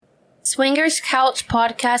Swingers Couch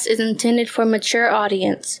podcast is intended for mature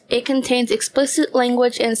audience. It contains explicit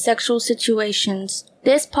language and sexual situations.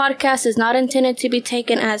 This podcast is not intended to be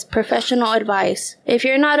taken as professional advice. If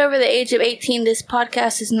you're not over the age of 18, this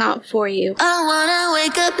podcast is not for you. I wanna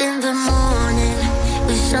wake up in the morning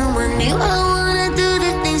with someone new. I wanna do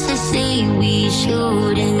the things they say we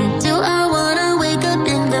shouldn't do. I wanna wake up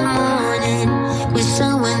in the morning with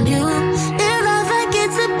someone new. Live life like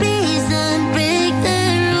it's a piece and break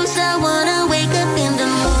the rules. I wanna wake up in the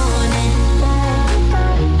morning.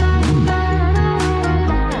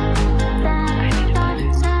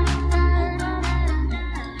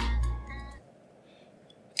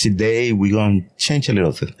 Today we're gonna change a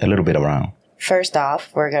little bit around. First off,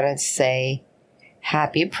 we're gonna say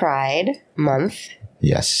Happy Pride Month.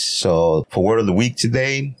 Yes. So for word of the week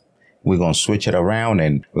today, we're gonna switch it around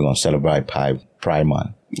and we're gonna celebrate Pride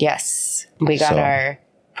Month. Yes, we got our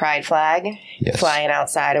pride flag flying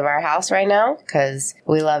outside of our house right now because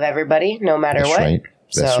we love everybody, no matter what. Right.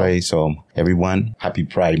 That's right. So everyone, happy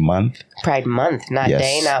Pride Month. Pride Month, not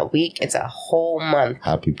day, not week. It's a whole month.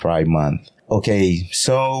 Happy Pride Month. Okay,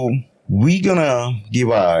 so we're gonna give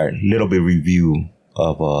our little bit review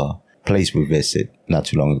of a place we visited not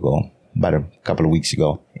too long ago, about a couple of weeks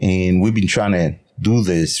ago. And we've been trying to do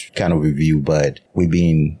this kind of review, but we've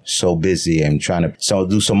been so busy and trying to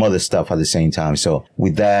do some other stuff at the same time. So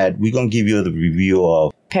with that, we're going to give you the review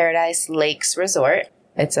of Paradise Lakes Resort.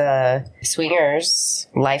 It's a swingers,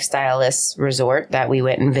 lifestylist resort that we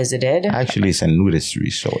went and visited. Actually, it's a nudist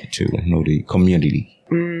resort too, nudist community.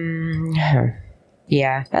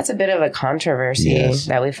 Yeah, that's a bit of a controversy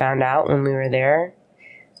that we found out when we were there.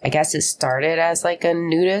 I guess it started as like a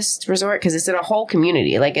nudist resort because it's in a whole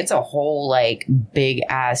community. Like it's a whole like big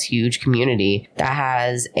ass huge community that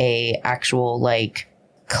has a actual like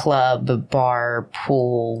club, bar,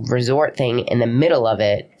 pool, resort thing in the middle of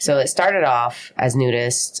it. So it started off as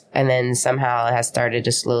nudist and then somehow it has started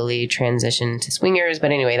to slowly transition to swingers.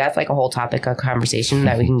 But anyway, that's like a whole topic of conversation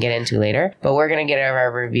that we can get into later. But we're going to get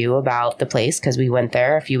our review about the place because we went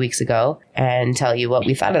there a few weeks ago and tell you what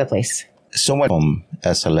we thought of the place. Someone from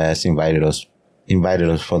SLS invited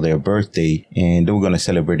us for their birthday and they were going to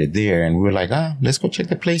celebrate it there. And we were like, let's go check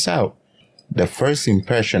the place out. The first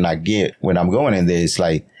impression I get when I'm going in there is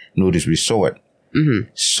like nudist resort. Mm-hmm.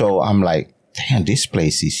 So I'm like, damn, this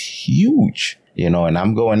place is huge, and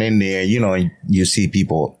I'm going in there, and you see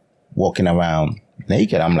people walking around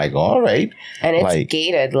naked. I'm like, all right. And it's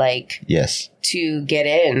gated, yes. To get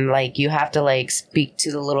in, you have to speak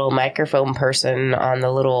to the little microphone person on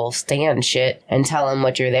the little stand shit and tell them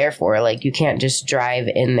what you're there for. You can't just drive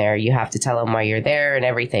in there. You have to tell them why you're there and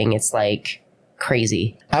everything. It's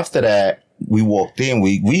crazy. After that, we walked in.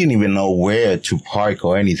 We didn't even know where to park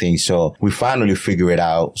or anything. So we finally figured it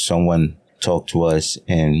out. Someone talked to us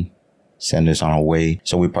and sent us on our way.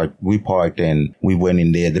 So we parked and we went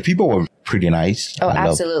in there. The people were pretty nice. Oh,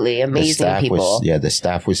 absolutely. Amazing people. The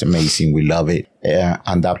staff was amazing. We love it.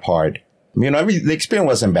 On that part, the experience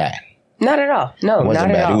wasn't bad. Not at all. No, it wasn't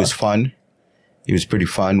not bad. at all. It was fun. It was pretty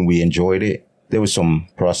fun. We enjoyed it. There was some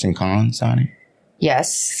pros and cons on it.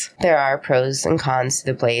 Yes, there are pros and cons to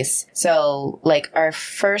the place. So, our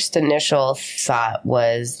first initial thought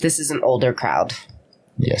was this is an older crowd.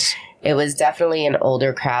 Yes. It was definitely an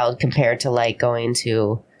older crowd compared to, going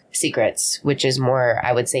to Secrets, which is more,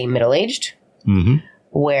 I would say, middle-aged. Mm-hmm.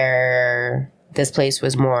 Where this place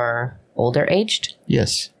was more older-aged.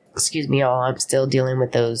 Yes. Excuse me, y'all. I'm still dealing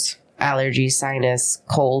with those allergy, sinus,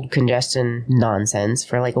 cold, congestion nonsense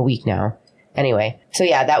for a week now. Anyway, so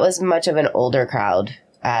yeah, that was much of an older crowd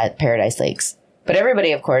at Paradise Lakes. But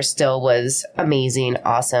everybody, of course, still was amazing,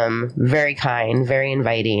 awesome, very kind, very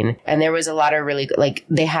inviting. And there was a lot of really,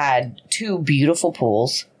 they had 2 beautiful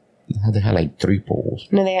pools. They had 3 pools.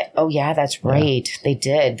 No, that's right. Yeah. They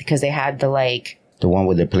did, because they had the one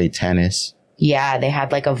where they play tennis. Yeah, they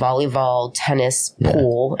had a volleyball tennis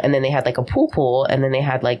pool, and then they had a pool, and then they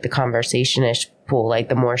had the conversation-ish pool,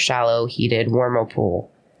 the more shallow, heated, warmer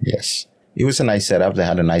pool. Yes. It was a nice setup. They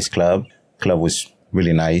had a nice club. Club was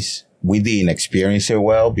really nice. We didn't experience it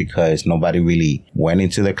well because nobody really went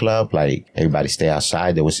into the club. Everybody stayed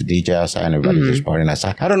outside. There was a DJ outside and everybody just partying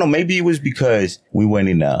outside. I don't know. Maybe it was because we went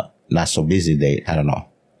in a not so busy day. I don't know.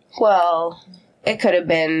 Well, it could have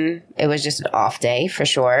been. It was just an off day for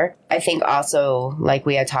sure. I think also,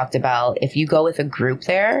 we had talked about, if you go with a group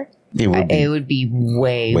there, it would be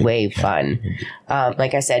way fun.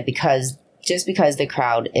 Like I said, because the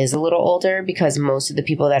crowd is a little older, because most of the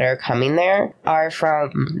people that are coming there are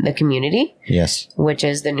from the community. Yes. Which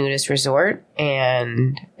is the nudist resort.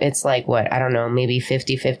 And it's maybe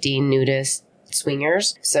 50-50 nudist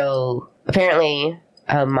swingers. So apparently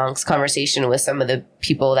amongst conversation with some of the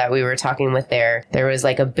people that we were talking with there was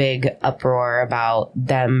like a big uproar about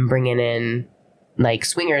them bringing in like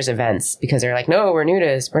swingers events because they're like, no, we're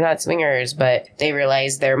nudists, we're not swingers. But they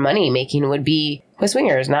realized their money making would be with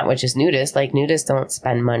swingers, not with just nudists. Like nudists don't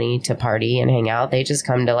spend money to party and hang out. They just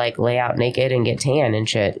come to like lay out naked and get tan and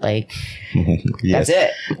shit. Like Yes. that's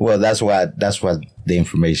it. Well, that's what the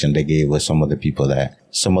information they gave us. Some of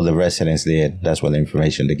the residents did. That's what the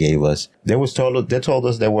information they gave us. They told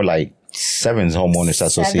us there were like 7 homeowners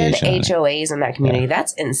associations. 7 HOAs in that community. Yeah.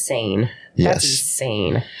 That's insane. Yes. That's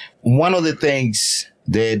insane. One of the things,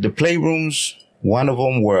 the playrooms, one of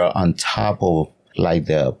them were on top of like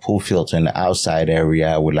the pool filter in the outside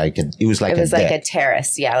area with like it was like a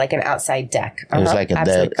terrace. Yeah, like an outside deck. It was like a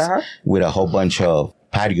deck with a whole bunch of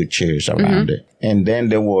patio chairs around it. And then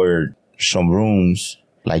there were some rooms,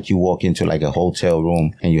 like you walk into like a hotel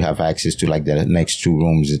room and you have access to like the next 2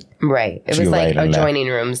 rooms. Right. It was like adjoining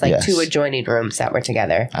rooms, like 2 adjoining rooms that were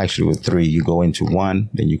together. Actually, with 3, you go into one,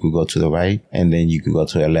 then you could go to the right, and then you could go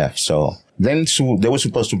to the left. So then there was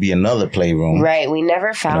supposed to be another playroom. Right. We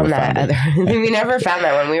never found that. We never found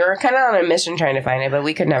that one. We were kind of on a mission trying to find it, but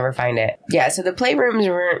we could never find it. Yeah. So the playrooms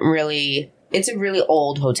weren't really, it's a really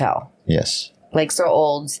old hotel. Yes. Like so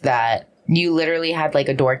old that you literally had like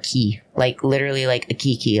a door key, like literally like a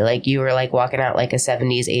key. Like you were like walking out like a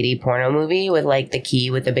 70s, 80s porno movie with like the key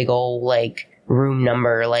with the big old like room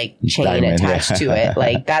number, like chain diamond attached to it.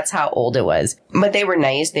 Like that's how old it was. But they were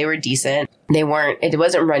nice. They were decent. It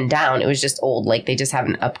wasn't run down. It was just old. Like they just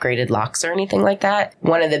haven't upgraded locks or anything like that.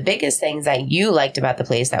 One of the biggest things that you liked about the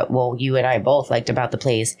place you and I both liked about the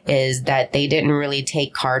place is that they didn't really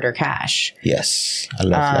take card or cash. Yes. I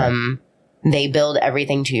love that. They billed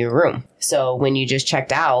everything to your room. So when you just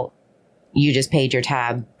checked out, you just paid your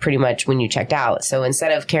tab pretty much when you checked out. So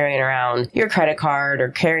instead of carrying around your credit card or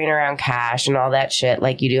carrying around cash and all that shit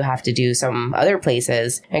like you do have to do some other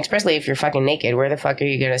places, especially if you're fucking naked, where the fuck are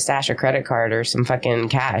you going to stash a credit card or some fucking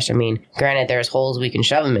cash? I mean, granted, there's holes we can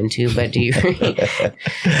shove them into, but do you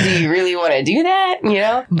really want to do that? You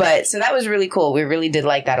know? But so that was really cool. We really did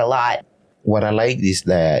like that a lot. What I liked is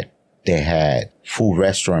that they had full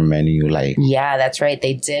restaurant menu. Like, yeah, that's right.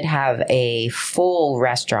 They did have a full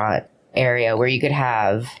restaurant area where you could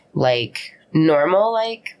have like normal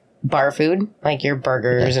like bar food, like your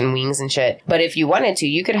burgers and wings and shit. But if you wanted to,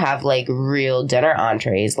 you could have like real dinner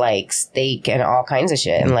entrees, like steak and all kinds of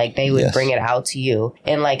shit. And like they would bring it out to you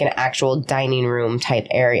in like an actual dining room type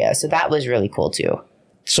area. So that was really cool too.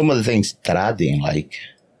 Some of the things that I didn't like,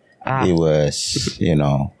 it was,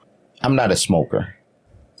 I'm not a smoker.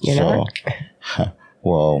 You're not?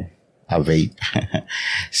 Well, I vape.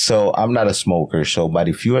 So I'm not a smoker. But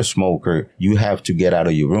if you're a smoker, you have to get out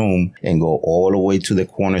of your room and go all the way to the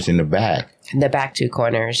corners in the back. The back 2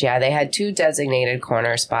 corners. Yeah, they had 2 designated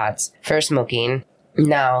corner spots for smoking.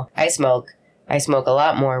 Now, I smoke a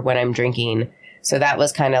lot more when I'm drinking. So that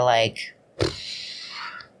was kind of like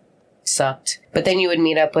sucked. But then you would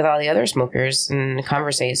meet up with all the other smokers and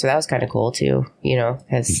conversate. So that was kind of cool too,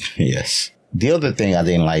 Yes. The other thing I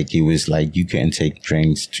didn't like, it was like you couldn't take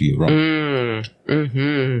drinks to your room.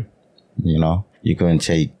 You couldn't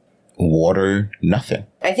take water, nothing.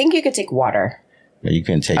 I think you could take water. But you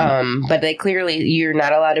couldn't take but you're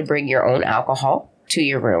not allowed to bring your own alcohol to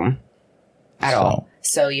your room at all.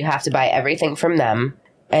 So you have to buy everything from them.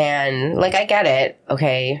 And like, I get it.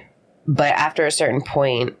 Okay. But after a certain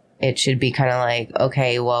point, it should be kind of like,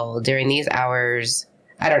 okay, well, during these hours,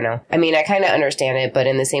 I don't know. I mean, I kind of understand it, but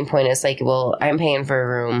in the same point, it's like, well, I'm paying for a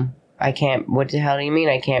room. I can't, what the hell do you mean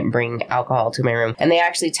I can't bring alcohol to my room? And they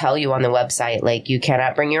actually tell you on the website, like, you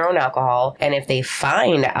cannot bring your own alcohol. And if they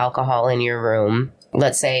find alcohol in your room,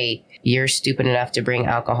 let's say you're stupid enough to bring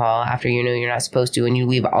alcohol after you know you're not supposed to and you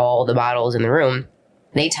leave all the bottles in the room,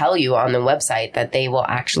 they tell you on the website that they will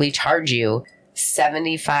actually charge you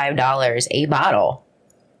 $75 a bottle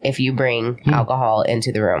if you bring alcohol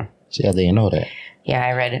into the room. See, I didn't know that. Yeah,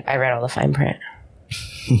 I read all the fine print.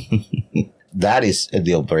 That is a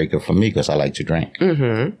deal breaker for me because I like to drink.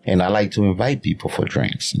 Mm-hmm. And I like to invite people for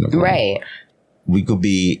drinks. Right. We could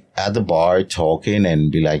be at the bar talking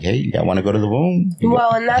and be like, hey, I want to go to the room.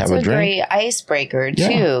 Well, and that's a great icebreaker,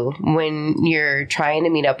 too, when you're trying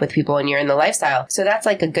to meet up with people and you're in the lifestyle. So that's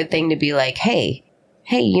like a good thing to be like, hey,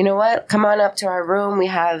 you know what? Come on up to our room. We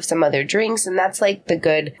have some other drinks. And that's like the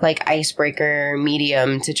good like icebreaker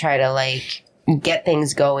medium to try to like get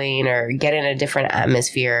things going or get in a different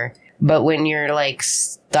atmosphere. But when you're like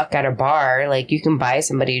stuck at a bar, like you can buy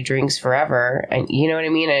somebody drinks forever. And you know what I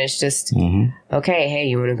mean? And it's just, okay, hey,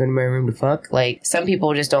 you want to go to my room to fuck? Like some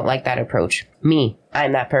people just don't like that approach. Me,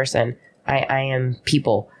 I'm that person. I am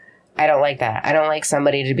people. I don't like that. I don't like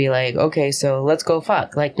somebody to be like, okay, so let's go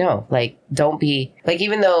fuck. Like, no, like, don't be like,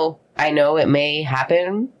 even though I know it may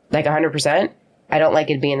happen like 100%, I don't like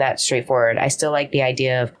it being that straightforward. I still like the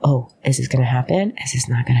idea of, oh, is this going to happen? Is this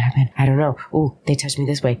not going to happen? I don't know. Oh, they touched me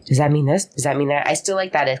this way. Does that mean this? Does that mean that? I still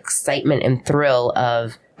like that excitement and thrill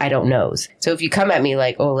of I don't knows. So if you come at me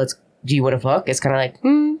like, oh, do you want to fuck? It's kind of like,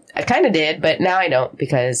 I kind of did, but now I don't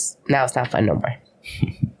because now it's not fun no more.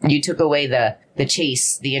 You took away the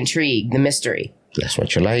chase, the intrigue, the mystery. That's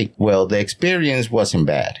what you like. Well, the experience wasn't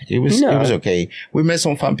bad. It was okay. We met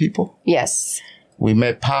some fun people. Yes. We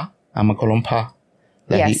met Pa. I'm going to call him Pa.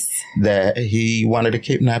 That he wanted to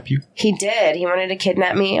kidnap you. He did. He wanted to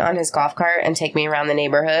kidnap me on his golf cart and take me around the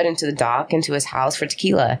neighborhood and to the dock and to his house for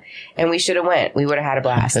tequila. And we should have went. We would have had a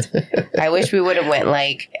blast. I wish we would have went.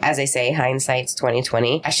 Like, as I say, hindsight's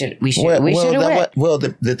 2020. We should have went. Well,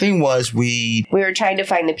 the thing was we were trying to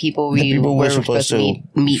find the people were supposed to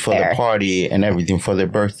meet for there. The party and everything for their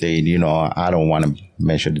birthday. You know, I don't want to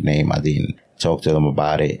mention the name. I didn't talk to them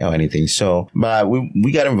about it or anything. So, but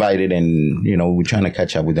we got invited and, you know, we're trying to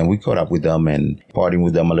catch up with them. We caught up with them and partying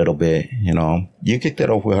with them a little bit, you know. You kicked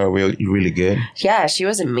it off with her really good. Yeah, she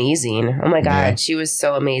was amazing. Oh my God, yeah. She was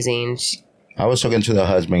so amazing. I was talking to the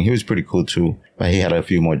husband. He was pretty cool too, but he had a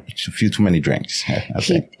few too many drinks.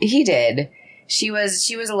 He did. She was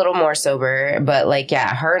a little more sober, but like,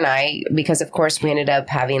 yeah, her and I, because of course we ended up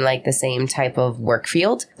having like the same type of work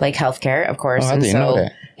field, like healthcare, of course. I didn't know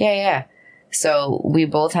that. Yeah. So we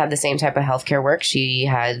both had the same type of healthcare work. She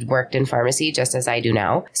had worked in pharmacy just as I do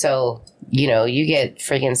now. So, you know, you get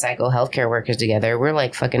freaking psycho healthcare workers together. We're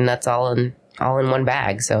like fucking nuts all in one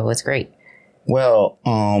bag. So it's great. Well,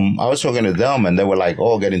 I was talking to them and they were like,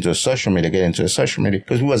 oh, get into social media,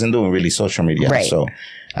 because we wasn't doing really social media. Right. So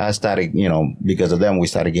I started, you know, because of them, we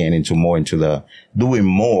started getting doing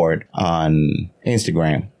more on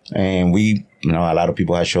Instagram. And we, you know, a lot of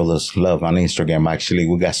people have showed us love on Instagram. Actually,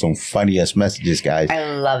 we got some funniest messages, guys. I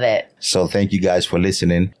love it. So thank you guys for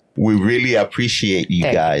listening. We really appreciate you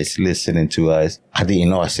guys listening to us. I didn't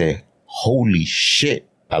know I said, holy shit,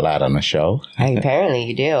 a lot on the show. Apparently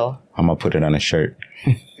you do. I'm going to put it on a shirt.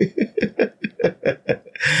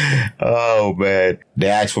 Oh, man. They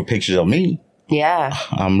asked for pictures of me. Yeah.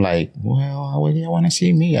 I'm like, well, why do you want to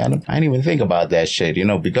see me? I didn't even think about that shit, you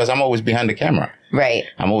know, because I'm always behind the camera. Right.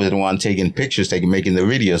 I'm always the one taking pictures, making the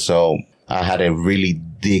video. So I had to really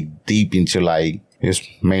dig deep into like, it's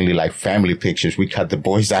mainly like family pictures. We cut the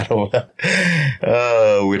boys out of, I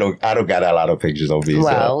don't got a lot of pictures of these.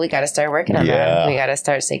 Well, we got to start working on that. We got to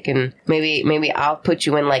start taking, maybe I'll put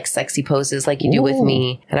you in like sexy poses like you do with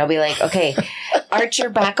me. And I'll be like, okay, arch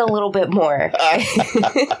your back a little bit more.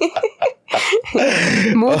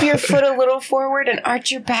 Move your foot a little forward and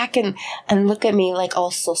arch your back and look at me like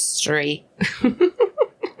all so straight.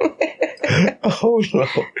 Oh, no.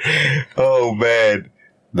 Oh, man.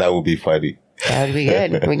 That would be funny. That would be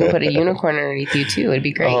good. We can put a unicorn underneath you too. It'd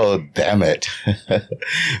be great. Oh, damn it.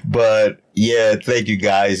 But yeah, thank you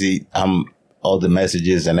guys. All the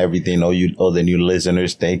messages and everything, all the new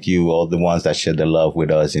listeners, thank you. All the ones that share the love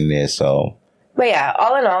with us in there. So, but yeah,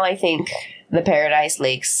 all in all, I think the Paradise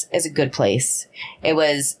Lakes is a good place. It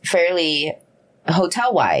was fairly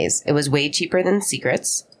hotel wise. It was way cheaper than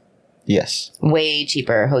Secrets. Yes. Way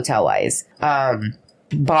cheaper hotel wise.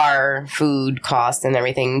 Bar, food, cost, and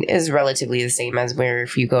everything is relatively the same as where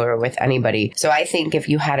if you go with anybody. So I think if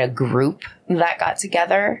you had a group that got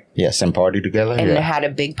together. Yes, and party together. And had a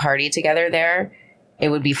big party together there, it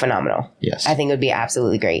would be phenomenal. Yes. I think it would be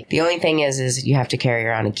absolutely great. The only thing is you have to carry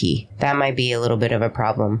around a key. That might be a little bit of a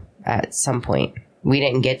problem at some point. We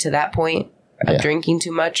didn't get to that point of drinking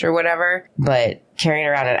too much or whatever, but carrying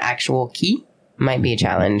around an actual key might be a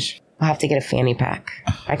challenge. I'll have to get a fanny pack.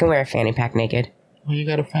 I can wear a fanny pack naked. Well, you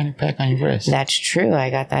got a fanny pack on your wrist. That's true.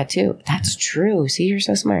 I got that too. That's true. See, you're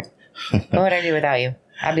so smart. What would I do without you?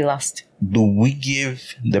 I'd be lost. Do we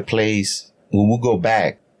give the place, we will go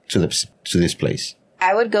back to this place?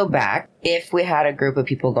 I would go back if we had a group of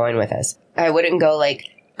people going with us. I wouldn't go like,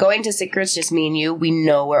 going to Secrets, just me and you. We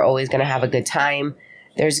know we're always going to have a good time.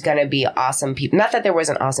 There's going to be awesome people. Not that there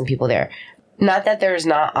wasn't awesome people there. Not that there's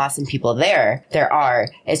not awesome people there. There are.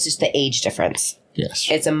 It's just the age difference. Yes.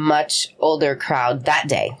 It's a much older crowd that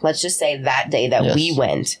day. Let's just say that day that we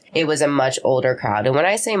went, it was a much older crowd. And when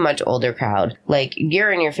I say much older crowd, like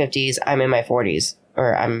you're in your 50s, I'm in my 40s.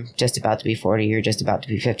 Or I'm just about to be 40, you're just about to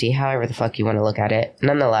be 50, however the fuck you want to look at it.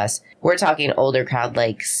 Nonetheless, we're talking older crowd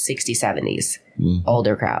like 60, 70s. Mm-hmm.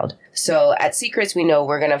 Older crowd. So at Secrets, we know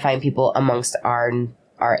we're going to find people amongst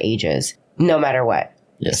our ages, no matter what.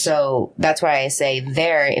 Yes. So that's why I say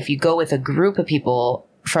there, if you go with a group of people,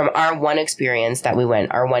 from our one experience that we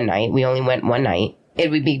went, our one night, we only went one night,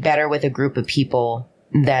 it would be better with a group of people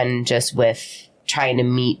than just with trying to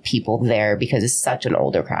meet people there because it's such an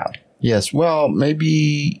older crowd. Yes. Well,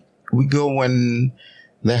 maybe we go when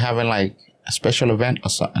they're having like a special event or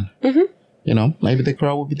something. Mm-hmm. You know, maybe the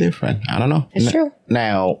crowd will be different. I don't know. It's true.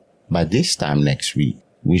 Now, by this time next week,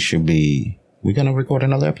 we're going to record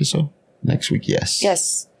another episode next week. Yes.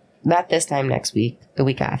 Yes. Not this time next week, the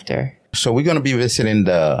week after. So we're going to be visiting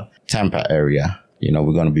the Tampa area. You know,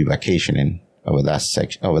 we're going to be vacationing over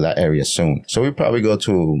that area soon. So we'll probably go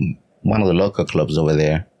to one of the local clubs over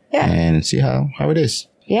there. Yeah. And see how it is.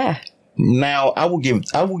 Yeah. Now, I will give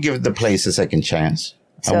the place a second chance.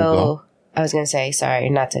 So I was going to say, sorry,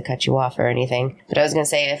 not to cut you off or anything, but I was going to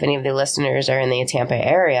say if any of the listeners are in the Tampa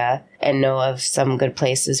area and know of some good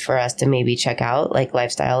places for us to maybe check out, like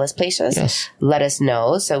lifestylist places, Yes. let us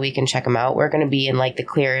know so we can check them out. We're going to be in like the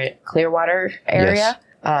Clearwater area.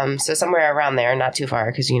 Yes. So somewhere around there, not too far,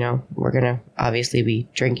 because, you know, we're going to obviously be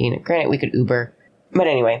drinking. Granted, we could Uber. But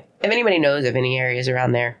anyway, if anybody knows of any areas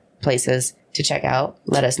around there, places to check out,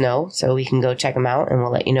 let us know so we can go check them out and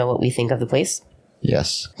we'll let you know what we think of the place.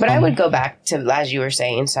 Yes. But I would go back to, as you were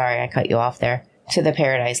saying, sorry, I cut you off there, to the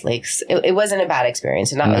Paradise Lakes. It wasn't a bad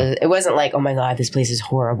experience. It wasn't like, oh my God, this place is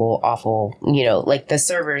horrible, awful. You know, like the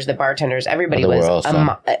servers, the bartenders, everybody was,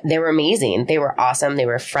 they were amazing. They were awesome. They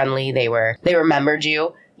were friendly. They remembered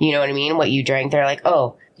you. You know what I mean? What you drank. They're like,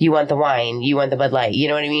 oh, you want the wine. You want the Bud Light. You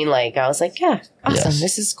know what I mean? Like, I was like, yeah, awesome. Yes.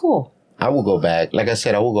 This is cool. I will go back. Like I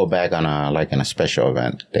said, I will go back on a special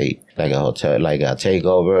event date, like a hotel, like a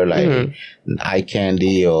takeover, like Eye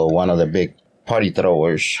Candy or one of the big party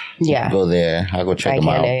throwers. Yeah. Go there. I'll go check them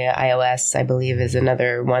out. iOS, I believe, is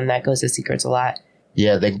another one that goes to Secrets a lot.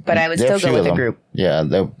 Yeah, but I would still go with the group. Yeah,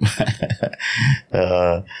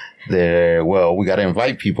 we gotta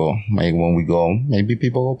invite people. Like when we go, maybe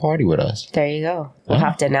people will party with us. There you go. We'll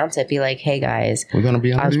have to announce it. Be like, hey guys, we're gonna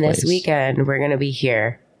be on this weekend. We're gonna be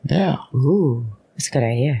here. Yeah. Ooh, that's a good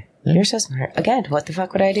idea. Yeah. You're so smart. Again, what the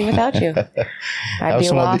fuck would I do without you? I'd be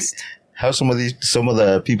lost. Have some of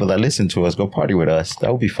the people that listen to us go party with us. That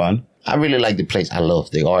would be fun. I really like the place. I love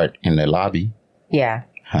the art in the lobby. Yeah.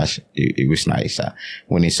 It was nice.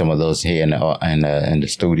 We need some of those here in the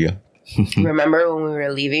studio. Remember when we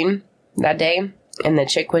were leaving that day and the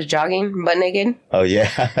chick was jogging butt naked? Oh,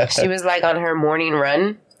 yeah. She was like on her morning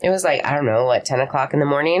run. It was like, I don't know, 10 o'clock in the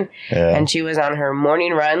morning. Yeah. And she was on her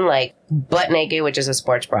morning run, like butt naked, which is a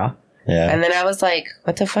sports bra. Yeah. And then I was like,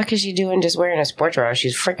 what the fuck is she doing just wearing a sports bra?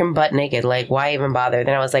 She's freaking butt naked. Like, why even bother?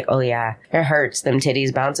 Then I was like, oh, yeah, it hurts. Them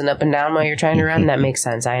titties bouncing up and down while you're trying to run. That makes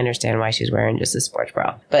sense. I understand why she's wearing just a sports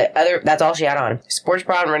bra. But that's all she had on. Sports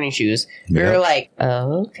bra and running shoes. We were like,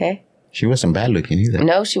 oh, okay. She wasn't bad looking either.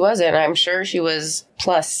 No, she wasn't. I'm sure she was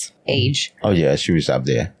plus age. Oh, yeah, she was up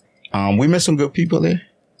there. We met some good people there.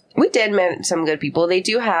 We did meet some good people. They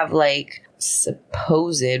do have like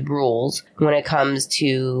supposed rules when it comes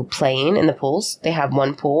to playing in the pools. They have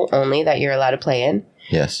one pool only that you're allowed to play in.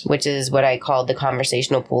 Yes. Which is what I call the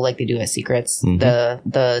conversational pool, like they do at Secrets. Mm-hmm.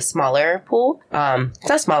 The smaller pool. It's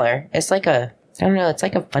not smaller. It's like I don't know. It's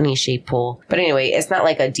like a funny shaped pool. But anyway, it's not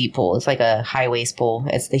like a deep pool. It's like a high waist pool.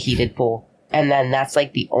 It's the heated pool. And then that's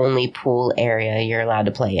like the only pool area you're allowed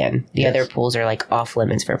to play in. The other pools are like off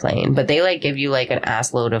limits for playing. But they like give you like an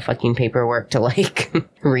ass load of fucking paperwork to like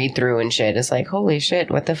read through and shit. It's like, holy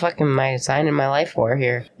shit, what the fuck am I signing my life for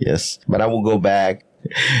here? Yes. But I will go back.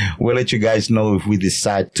 We'll let you guys know if we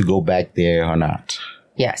decide to go back there or not.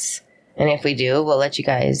 Yes. And if we do, we'll let you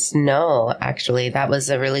guys know. Actually, that was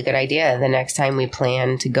a really good idea. The next time we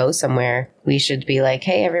plan to go somewhere, we should be like,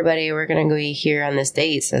 hey, everybody, we're going to go here on this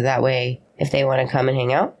date. So that way, if they want to come and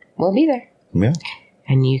hang out, we'll be there. Yeah.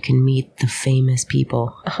 And you can meet the famous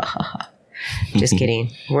people. Just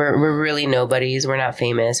kidding. We're really nobodies. We're not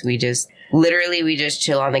famous. We just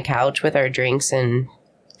chill on the couch with our drinks and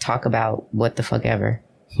talk about what the fuck ever.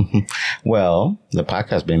 Well, the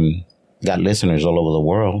podcast got listeners all over the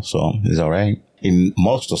world, so it's all right. In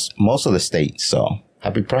most of the states, so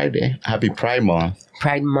happy Pride Day. Happy Pride Month.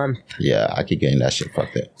 Pride Month. Yeah, I keep getting that shit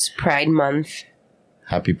fucked up. It's Pride Month.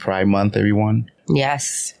 Happy Pride Month, everyone.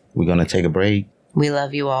 Yes. We're going to take a break. We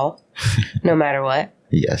love you all, no matter what.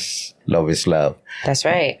 Yes. Love is love. That's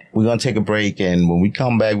right. We're going to take a break, and when we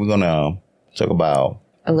come back, we're going to talk about...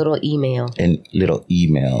 a little email. And little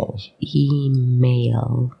emails.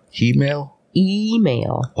 Email. Email?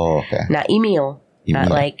 Email. Oh, okay. Not email. Not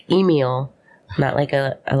like email. Not like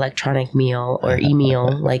a electronic meal or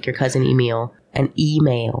email like your cousin email. An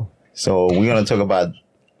email. So we're going to talk about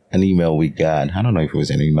an email we got. I don't know if it was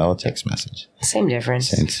an email or text message. Same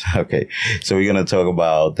difference. Okay. So we're going to talk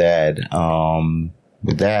about that.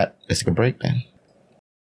 with that, let's take a break then.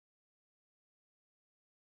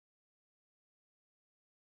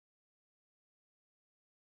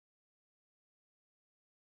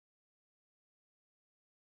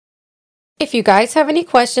 If you guys have any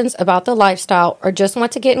questions about the lifestyle or just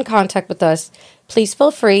want to get in contact with us, please feel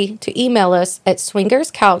free to email us at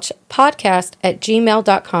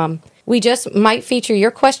swingerscouchpodcast@gmail.com. We just might feature your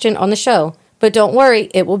question on the show, but don't worry,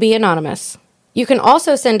 it will be anonymous. You can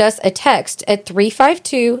also send us a text at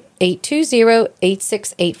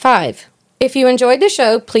 352-820-8685. If you enjoyed the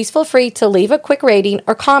show, please feel free to leave a quick rating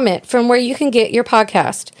or comment from where you can get your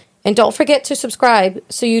podcast. And don't forget to subscribe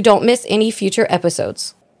so you don't miss any future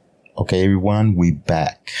episodes. Okay, everyone, we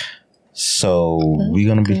back. So we're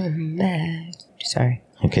going to be... Sorry.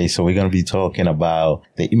 Okay, so we're going to be talking about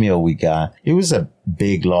the email we got. It was a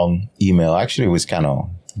big, long email. Actually, it was kind of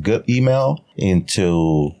good email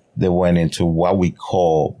they went into what we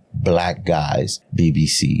call black guys,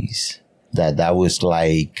 BBCs. That was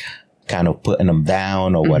like kind of putting them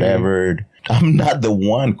down or whatever. I'm not the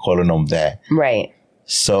one calling them that. Right.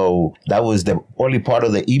 So that was the only part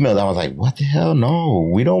of the email that I was like, what the hell?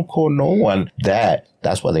 No, we don't call no one that.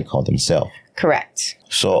 That's what they call themselves. Correct.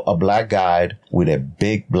 So a black guy with a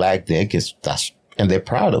big black dick and they're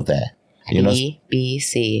proud of that. You know,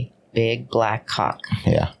 BBC, big black cock.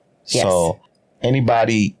 Yeah. Yes. So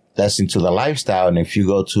anybody that's into the lifestyle, and if you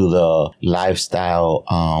go to the lifestyle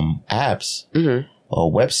apps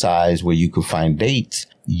or websites where you could find dates,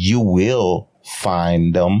 you will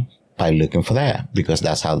find them by looking for that, because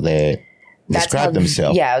that's how they describe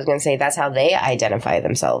themselves. Yeah, I was going to say that's how they identify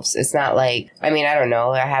themselves. It's not like, I mean, I don't know.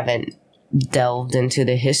 I haven't delved into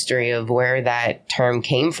the history of where that term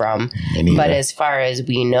came from. But as far as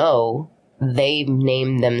we know, they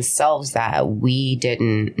named themselves that. We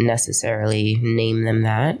didn't necessarily name them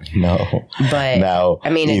that. No. But now, I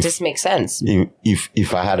mean, it just makes sense.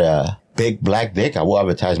 If I had a big black dick, I will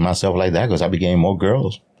advertise myself like that because I'll be getting more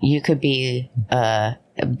girls. You could be a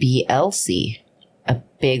BLC, a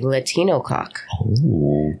big Latino cock.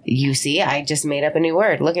 Ooh. You see, I just made up a new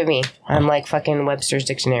word. Look at me. I'm like fucking Webster's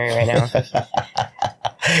Dictionary right now.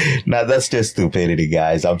 Now, that's just stupidity,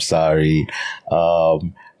 guys. I'm sorry.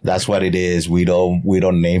 That's what it is. We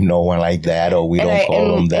don't name no one like that, or we don't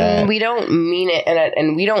call them that. And we don't mean it,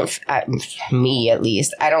 and we don't, me at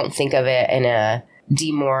least, I don't think of it in a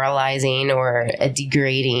demoralizing or a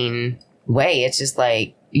degrading way. It's just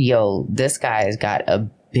like, yo, this guy's got a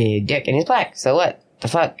big dick and he's black. So what? The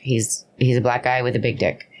fuck? He's a black guy with a big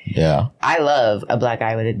dick. Yeah. I love a black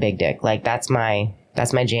guy with a big dick. Like, that's my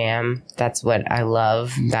jam. That's what I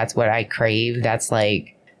love. That's what I crave. That's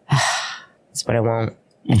like, that's what I want.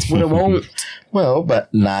 That's what I want. Well, but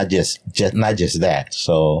not just that.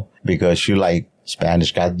 So, because you like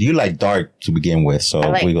Spanish guys, you like dark to begin with. So I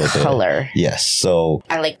like we go color. Yes. So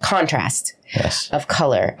I like contrast. Yes. Of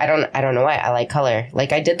color. I don't know why. I like color.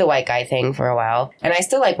 Like, I did the white guy thing for a while, and I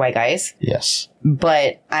still like white guys. Yes.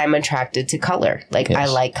 But I'm attracted to color. Like, yes. I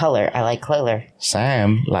like color. I like color.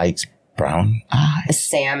 Sam likes brown eyes.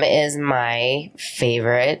 Sam is my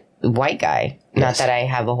favorite white guy. Yes. Not that I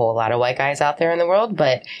have a whole lot of white guys out there in the world,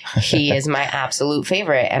 but he is my absolute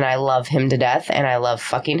favorite, and I love him to death, and I love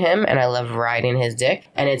fucking him, and I love riding his dick,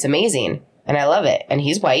 and it's amazing, and I love it. And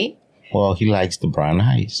he's white. Well, he likes the brown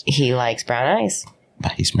eyes. He likes brown eyes.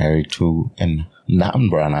 But he's married to a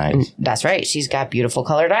non-brown eyes. That's right. She's got beautiful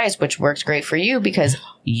colored eyes, which works great for you because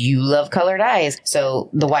you love colored eyes. So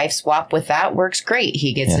the wife swap with that works great.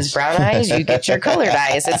 He gets his brown eyes, you get your colored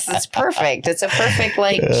eyes. It's perfect. It's a perfect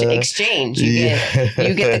exchange. You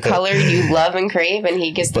get the color you love and crave, and he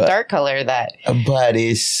gets the dark color that. But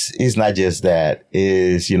it's not just that.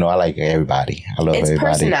 I like everybody. I love everybody. It's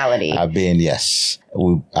personality. I've been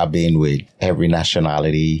with every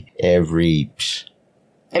nationality,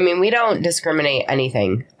 I mean, we don't discriminate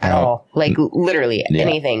anything at all. Like, literally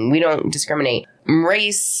anything. We don't discriminate.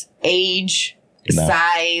 Race, age,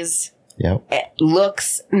 size,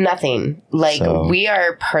 looks, nothing. Like, we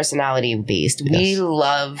are personality based. Yes. We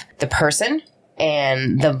love the person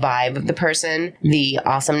and the vibe of the person, the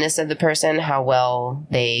awesomeness of the person, how well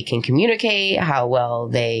they can communicate, how well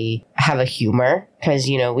they have a humor. Because,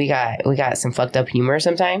 we got some fucked up humor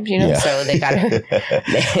sometimes, so they gotta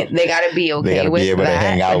be okay they gotta with be able that. To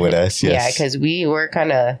hang out with us, yes. Yeah, because we're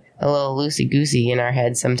kind of a little loosey-goosey in our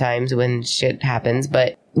heads sometimes when shit happens,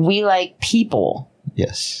 but we like people.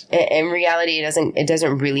 Yes. In reality, it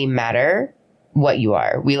doesn't really matter what you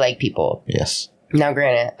are. We like people. Yes. Now,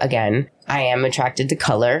 granted, again, I am attracted to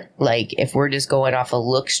color. Like, if we're just going off a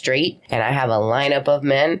look straight and I have a lineup of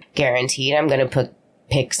men, guaranteed I'm going to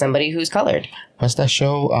pick somebody who's colored. What's that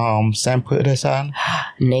show Sam put us on?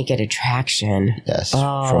 Naked Attraction. Yes,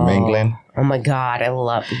 from England. Oh my God,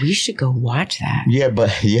 we should go watch that. Yeah,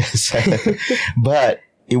 but yes. But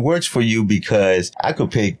it works for you because I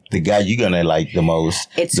could pick the guy you're going to like the most.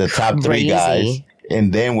 It's the top crazy. 3 guys.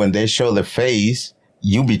 And then when they show the face,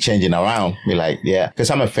 you be changing around. Be like, yeah, because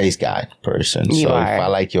I'm a face guy person. You so are. if I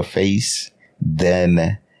like your face,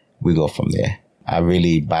 then we go from there. I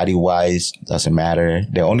really, body-wise, doesn't matter.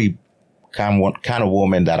 The only kind of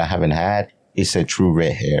woman that I haven't had is a true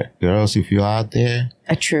red hair. Girls, if you're out there.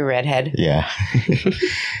 A true redhead. Yeah.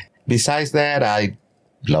 Besides that, I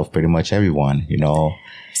love pretty much everyone, you know.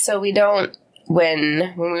 So we don't,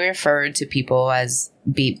 when we refer to people as,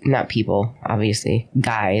 not people, obviously,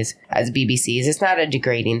 guys, as BBCs, it's not a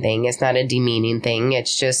degrading thing. It's not a demeaning thing.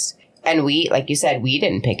 It's just, and we, like you said, we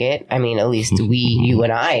didn't pick it. I mean, at least you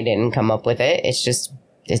and I didn't come up with it. It's just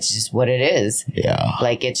what it is. Yeah.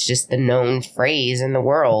 Like, it's just the known phrase in the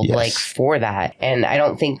world, Yes. like, for that. And I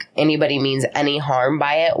don't think anybody means any harm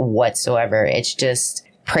by it whatsoever. It's just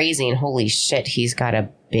praising, holy shit, he's got a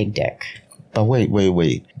big dick. But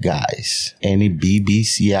wait. Guys, any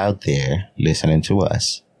BBC out there listening to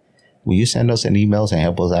us, will you send us an emails and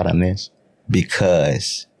help us out on this?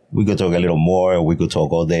 Because we could talk a little more. We could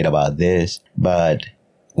talk all day about this, but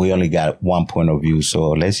we only got one point of view. So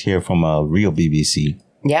let's hear from a real BBC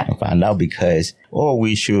Yeah. and find out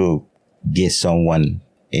we should get someone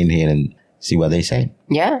in here and see what they say.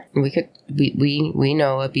 Yeah. We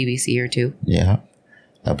know a BBC or two. Yeah,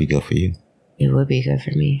 that'd be good for you. It would be good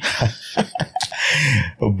for me.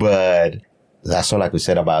 But that's all I could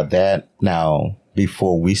say about that. Now,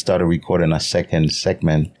 before we started recording our second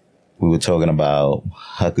segment, we were talking about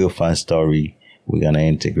a good fun story. We're going to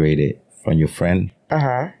integrate it from your friend.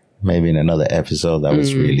 Uh-huh. Maybe in another episode that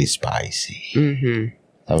was really spicy. Mm-hmm.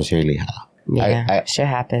 That was really hot. Yeah, shit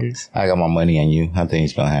happens. I got my money on you. I think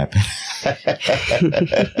it's going to happen.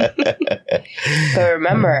 But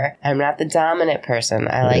remember, I'm not the dominant person.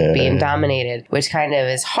 I like being dominated, which kind of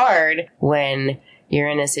is hard when you're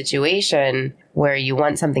in a situation where you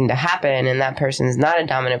want something to happen and that person is not a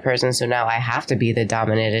dominant person. So now I have to be the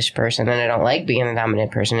dominant-ish person and I don't like being the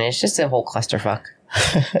dominant person. It's just a whole clusterfuck.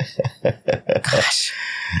 Gosh.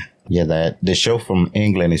 Yeah, the show from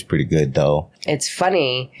England is pretty good, though. It's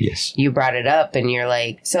funny. Yes. You brought it up and you're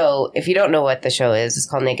like, so if you don't know what the show is, it's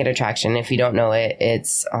called Naked Attraction. If you don't know it,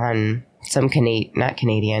 it's on some not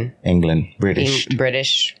Canadian. England. British.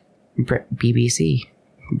 BBC.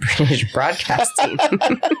 British Broadcasting.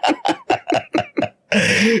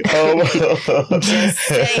 Just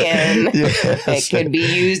saying. Yes. It could be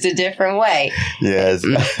used a different way. Yes.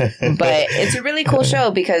 But it's a really cool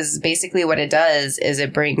show because basically what it does is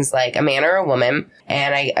it brings like a man or a woman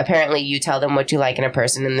and apparently you tell them what you like in a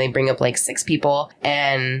person and they bring up like 6 people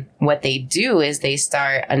and what they do is they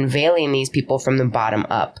start unveiling these people from the bottom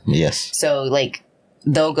up. Yes. So like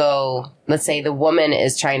they'll go, let's say the woman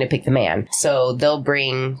is trying to pick the man. So they'll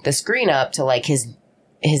bring the screen up to like his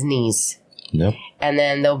knees. Yep. And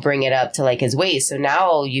then they'll bring it up to like his waist. So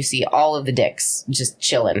now you see all of the dicks just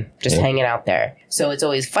chilling, just hanging out there. So it's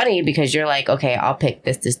always funny because you're like, okay, I'll pick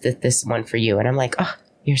this one for you. And I'm like, oh,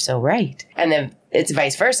 you're so right. And then it's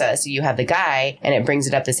vice versa. So you have the guy and it brings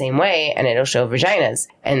it up the same way and it'll show vaginas.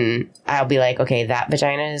 And I'll be like, okay, that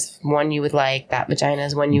vagina is one you would like. That vagina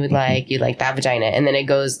is one you would like. You like that vagina. And then it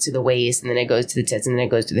goes to the waist and then it goes to the tits and then it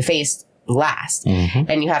goes to the face last.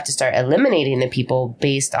 Mm-hmm. And you have to start eliminating the people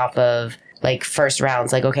based off of like first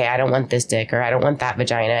rounds, like, okay, I don't want this dick or I don't want that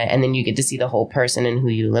vagina. And then you get to see the whole person and who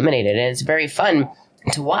you eliminated. And it's very fun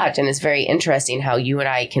to watch. And it's very interesting how you and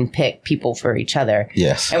I can pick people for each other.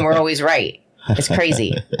 Yes. And we're always right. It's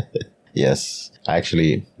crazy. Yes.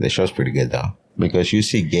 Actually, the show's pretty good though. Because you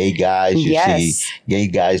see gay guys, you see gay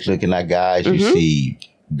guys looking at guys, you see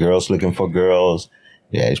girls looking for girls.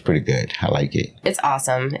 Yeah, it's pretty good. I like it. It's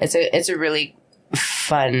awesome. It's a really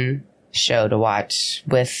fun show to watch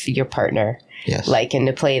with your partner. Yes. Like, and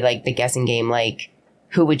to play like the guessing game, like,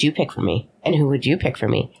 who would you pick for me? And who would you pick for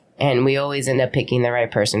me? And we always end up picking the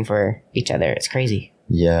right person for each other. It's crazy.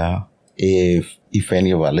 Yeah. If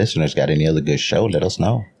any of our listeners got any other good show, let us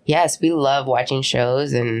know. Yes, we love watching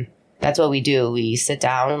shows and that's what we do. We sit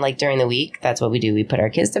down like during the week. That's what we do. We put our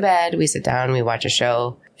kids to bed. We sit down. We watch a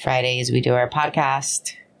show. Fridays, we do our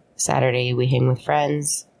podcast. Saturday, we hang with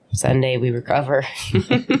friends. Sunday, we recover.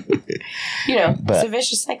 You know, it's a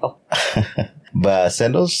vicious cycle. But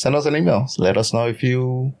send us an email. Let us know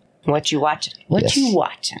what you watching. What you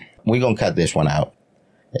watching. We're going to cut this one out.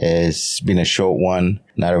 It's been a short one.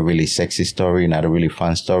 Not a really sexy story. Not a really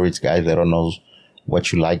fun story. It's guys that don't know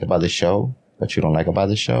what you like about the show, what you don't like about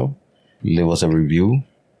the show. leave us a review.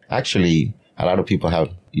 Actually, a lot of people have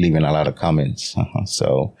leaving a lot of comments.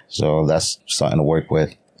 So that's something to work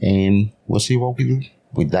with. And we'll see what we do.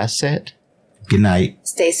 With that said, good night.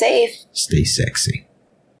 Stay safe. Stay sexy.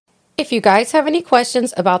 If you guys have any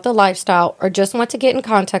questions about the lifestyle or just want to get in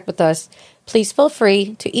contact with us, please feel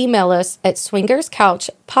free to email us at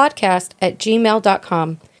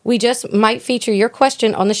swingerscouchpodcast@gmail.com. We just might feature your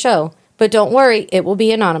question on the show, but don't worry, it will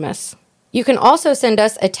be anonymous. You can also send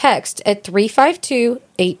us a text at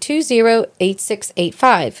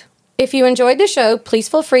 352-820-8685. If you enjoyed the show, please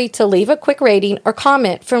feel free to leave a quick rating or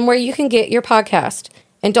comment from where you can get your podcast.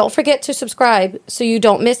 And don't forget to subscribe so you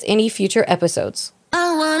don't miss any future episodes.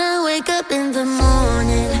 I wanna wake up in the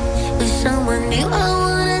morning with someone new.